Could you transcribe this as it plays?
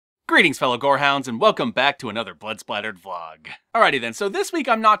Greetings fellow gorehounds and welcome back to another Blood Splattered vlog. Alrighty then, so this week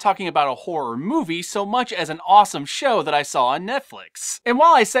I'm not talking about a horror movie so much as an awesome show that I saw on Netflix. And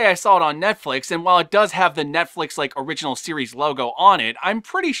while I say I saw it on Netflix, and while it does have the Netflix original series logo on it, I'm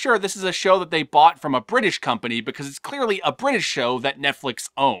pretty sure this is a show that they bought from a British company because it's clearly a British show that Netflix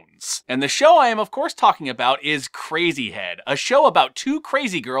owns. And the show I am of course talking about is Crazyhead, a show about two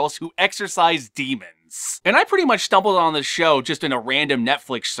crazy girls who exorcise demons. And I pretty much stumbled on this show just in a random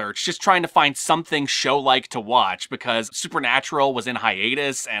Netflix search, just trying to find something show-like to watch because Supernatural was in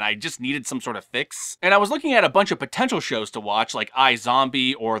hiatus and I just needed some sort of fix. And I was looking at a bunch of potential shows to watch like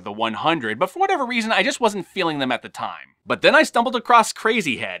iZombie or The 100, but for whatever reason I just wasn't feeling them at the time. But then I stumbled across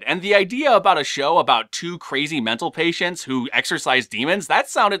Crazyhead, and the idea about a show about two crazy mental patients who exorcise demons, that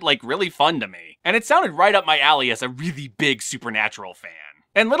sounded really fun to me. And it sounded right up my alley as a really big Supernatural fan.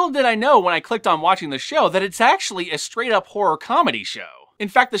 And little did I know when I clicked on watching the show that it's actually a straight-up horror comedy show. In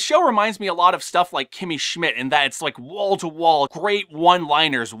fact, the show reminds me a lot of stuff like Kimmy Schmidt in that it's wall-to-wall great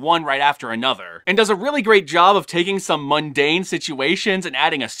one-liners, one right after another, and does a really great job of taking some mundane situations and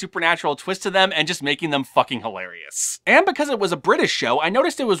adding a supernatural twist to them and just making them fucking hilarious. And because it was a British show, I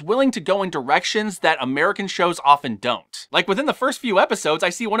noticed it was willing to go in directions that American shows often don't. Like within the first few episodes, I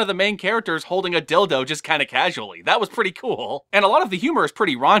see one of the main characters holding a dildo just kinda casually. That was pretty cool. And a lot of the humor is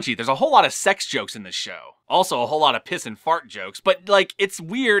pretty raunchy. There's a whole lot of sex jokes in this show. Also a whole lot of piss and fart jokes, but it's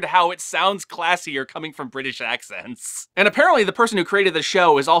weird how it sounds classier coming from British accents. And apparently the person who created the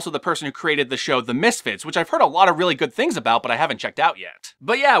show is also the person who created the show The Misfits, which I've heard a lot of really good things about, but I haven't checked out yet.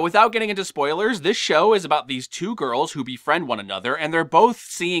 But yeah, without getting into spoilers, this show is about these two girls who befriend one another, and they're both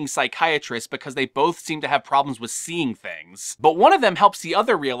seeing psychiatrists because they both seem to have problems with seeing things. But one of them helps the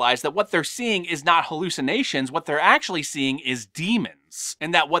other realize that what they're seeing is not hallucinations, what they're actually seeing is demons.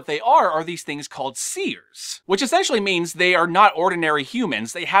 And that what they are these things called seers. Which essentially means they are not ordinary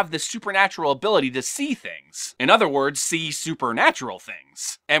humans, they have this supernatural ability to see things. In other words, see supernatural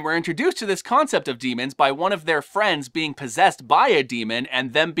things. And we're introduced to this concept of demons by one of their friends being possessed by a demon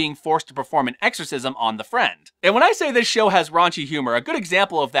and them being forced to perform an exorcism on the friend. And when I say this show has raunchy humor, a good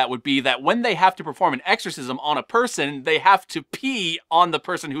example of that would be that when they have to perform an exorcism on a person, they have to pee on the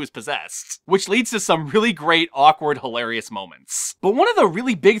person who is possessed. Which leads to some really great, awkward, hilarious moments. But one of the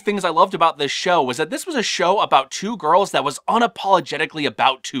really big things I loved about this show was that this was a show about two girls that was unapologetically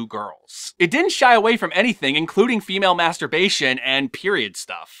about two girls. It didn't shy away from anything, including female masturbation and period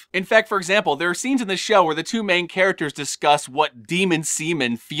stuff. In fact, for example, there are scenes in the show where the two main characters discuss what demon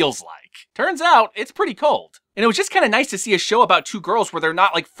semen feels like. Turns out, it's pretty cold. And it was just kind of nice to see a show about two girls where they're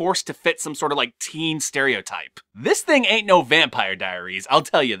not forced to fit some sort of teen stereotype. This thing ain't no Vampire Diaries, I'll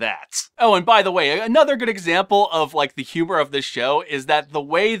tell you that. Oh, and by the way, another good example of the humor of this show is that the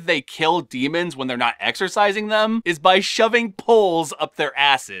way they kill demons when they're not exorcising them is by shoving poles up their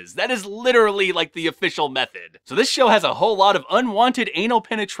asses. That is literally the official method. So this show has a whole lot of unwanted anal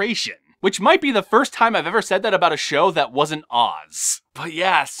penetration. Which might be the first time I've ever said that about a show that wasn't Oz. But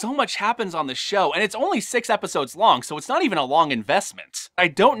yeah, so much happens on the show, and it's only 6 episodes long, so it's not even a long investment. I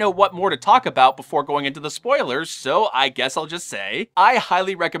don't know what more to talk about before going into the spoilers, so I guess I'll just say, I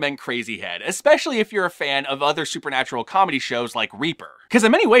highly recommend Crazyhead, especially if you're a fan of other supernatural comedy shows like Reaper. Because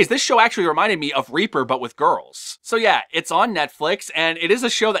in many ways, this show actually reminded me of Reaper, but with girls. So yeah, it's on Netflix, and it is a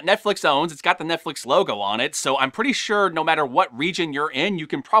show that Netflix owns. It's got the Netflix logo on it, so I'm pretty sure no matter what region you're in, you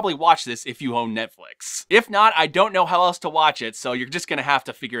can probably watch this if you own Netflix. If not, I don't know how else to watch it, so you're just gonna have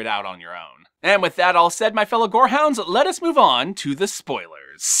to figure it out on your own. And with that all said, my fellow gorehounds, let us move on to the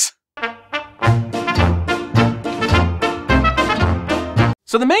spoilers.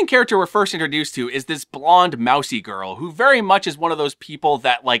 So the main character we're first introduced to is this blonde mousy girl who very much is one of those people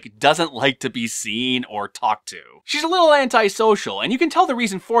that doesn't like to be seen or talked to. She's a little antisocial, and you can tell the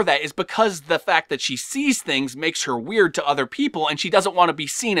reason for that is because the fact that she sees things makes her weird to other people and she doesn't want to be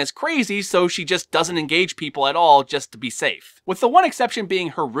seen as crazy, so she just doesn't engage people at all just to be safe. With the one exception being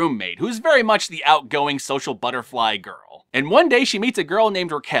her roommate, who's very much the outgoing social butterfly girl. And one day she meets a girl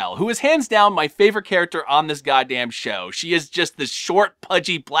named Rachael, who is hands down my favorite character on this goddamn show. She is just this short,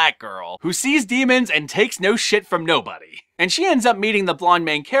 pudgy black girl who sees demons and takes no shit from nobody. And she ends up meeting the blonde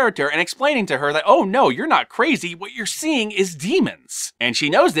main character and explaining to her that, oh no, you're not crazy, what you're seeing is demons. And she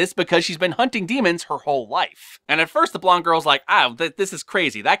knows this because she's been hunting demons her whole life. And at first the blonde girl's like, this is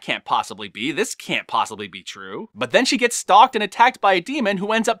crazy, that can't possibly be, this can't possibly be true. But then she gets stalked and attacked by a demon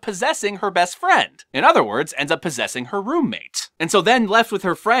who ends up possessing her best friend. In other words, ends up possessing her roommate. And so then left with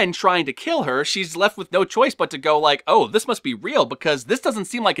her friend trying to kill her, she's left with no choice but to go like, oh, this must be real because this doesn't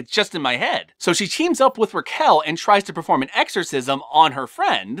seem like it's just in my head. So she teams up with Raquel and tries to perform an exorcism on her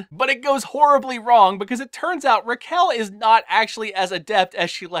friend, but it goes horribly wrong because it turns out Raquel is not actually as adept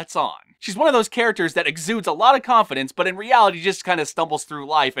as she lets on. She's one of those characters that exudes a lot of confidence, but in reality just kind of stumbles through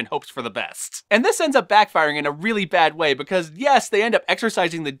life and hopes for the best. And this ends up backfiring in a really bad way because yes, they end up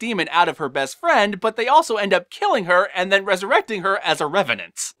exorcising the demon out of her best friend, but they also end up killing her and then resurrecting her as a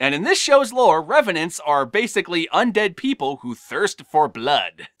revenant. And in this show's lore, revenants are basically undead people who thirst for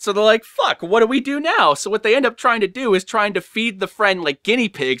blood. So they're like, fuck, what do we do now? So what they end up trying to do is trying to feed the friend like guinea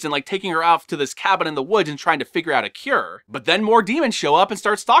pigs and like taking her off to this cabin in the woods and trying to figure out a cure. But then more demons show up and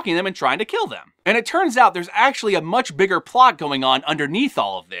start stalking them and trying to kill them. And it turns out there's actually a much bigger plot going on underneath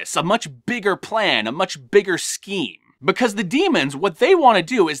all of this, a much bigger plan, a much bigger scheme. Because the demons, what they want to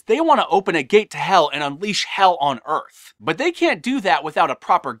do is they want to open a gate to hell and unleash hell on Earth. But they can't do that without a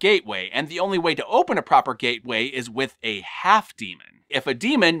proper gateway, and the only way to open a proper gateway is with a half-demon. If a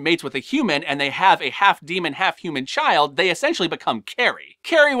demon mates with a human and they have a half-demon, half-human child, they essentially become Carrie.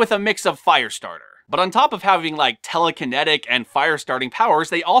 Carrie with a mix of Firestarter. But on top of having like telekinetic and fire-starting powers,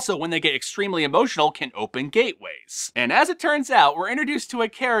 they also, when they get extremely emotional, can open gateways. And as it turns out, we're introduced to a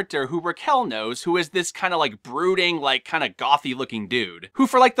character who Raquel knows, who is this kind of like brooding, like kind of gothy looking dude, who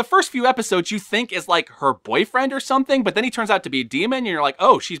for like the first few episodes you think is like her boyfriend or something, but then he turns out to be a demon and you're like,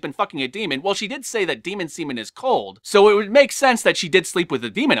 oh, she's been fucking a demon. Well, she did say that demon semen is cold, so it would make sense that she did sleep with a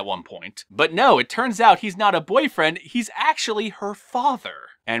demon at one point. But no, it turns out he's not a boyfriend, he's actually her father.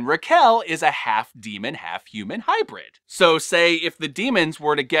 And Raquel is a half-demon, half-human hybrid. So say if the demons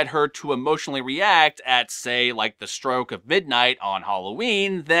were to get her to emotionally react at, say, like the stroke of midnight on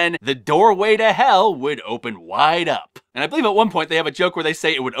Halloween, then the doorway to hell would open wide up. And I believe at one point they have a joke where they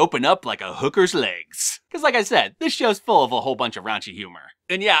say it would open up like a hooker's legs. Because like I said, this show's full of a whole bunch of raunchy humor.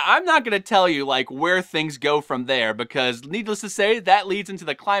 And yeah, I'm not going to tell you like where things go from there because needless to say, that leads into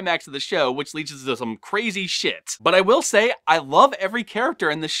the climax of the show, which leads to some crazy shit. But I will say, I love every character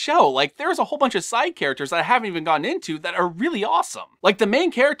in the show. Like there's a whole bunch of side characters that I haven't even gotten into that are really awesome. Like the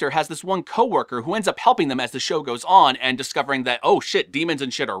main character has this one coworker who ends up helping them as the show goes on and discovering that, oh shit, demons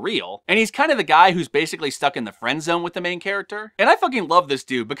and shit are real. And he's kind of the guy who's basically stuck in the friend zone with the main character. And I fucking love this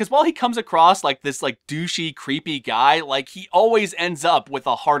dude because while he comes across like this like douchey, creepy guy, like he always ends up with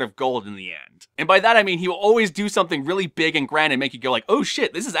a heart of gold in the end. And by that I mean he will always do something really big and grand and make you go like, oh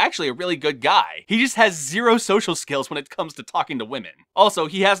shit, this is actually a really good guy. He just has zero social skills when it comes to talking to women. Also,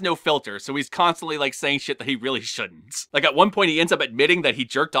 he has no filter, so he's constantly like saying shit that he really shouldn't. Like at one point he ends up admitting that he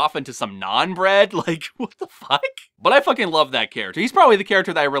jerked off into some naan bread. Like, what the fuck? But I fucking love that character. He's probably the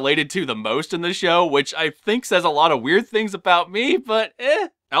character that I related to the most in the show, which I think says a lot of weird things about me, but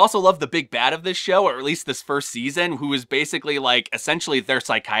I also love the big bad of this show, or at least this first season, who is basically like essentially their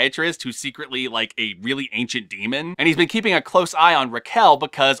psychiatrist who's secretly like a really ancient demon. And he's been keeping a close eye on Raquel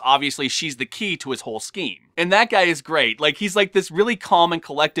because obviously she's the key to his whole scheme. And that guy is great. Like he's like this really calm and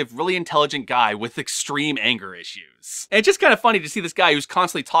collective, really intelligent guy with extreme anger issues. And it's just kind of funny to see this guy who's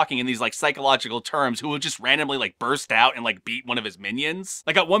constantly talking in these like psychological terms who will just randomly like burst out and like beat one of his minions.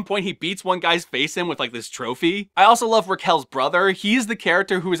 Like at one point he beats one guy's face in with like this trophy. I also love Raquel's brother. He's the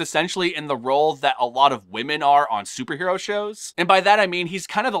character who is essentially in the role that a lot of women are on superhero shows. And by that I mean he's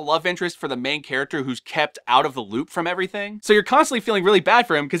kind of the love interest for the main character who's kept out of the loop from everything. So you're constantly feeling really bad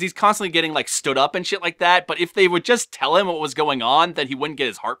for him because he's constantly getting like stood up and shit like that. But if they would just tell him what was going on, then he wouldn't get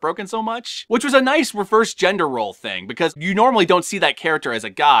his heart broken so much. Which was a nice reverse gender role thing because you normally don't see that character as a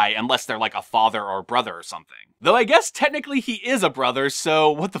guy unless they're like a father or a brother or something. Though I guess technically he is a brother,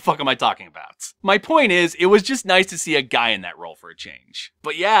 so what the fuck am I talking about? My point is, it was just nice to see a guy in that role for a change.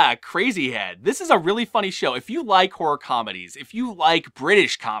 But yeah, Crazyhead. This is a really funny show. If you like horror comedies, if you like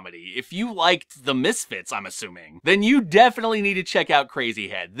British comedy, if you liked The Misfits, I'm assuming, then you definitely need to check out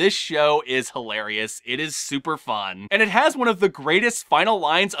Crazyhead. This show is hilarious. It is super fun. And it has one of the greatest final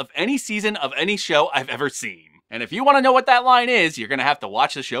lines of any season of any show I've ever seen. And if you want to know what that line is, you're gonna have to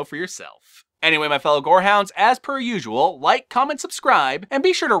watch the show for yourself. Anyway, my fellow Gorehounds, as per usual, like, comment, subscribe, and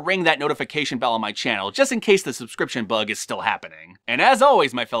be sure to ring that notification bell on my channel just in case the subscription bug is still happening. And as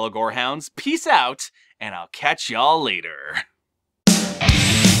always, my fellow Gorehounds, peace out, and I'll catch y'all later.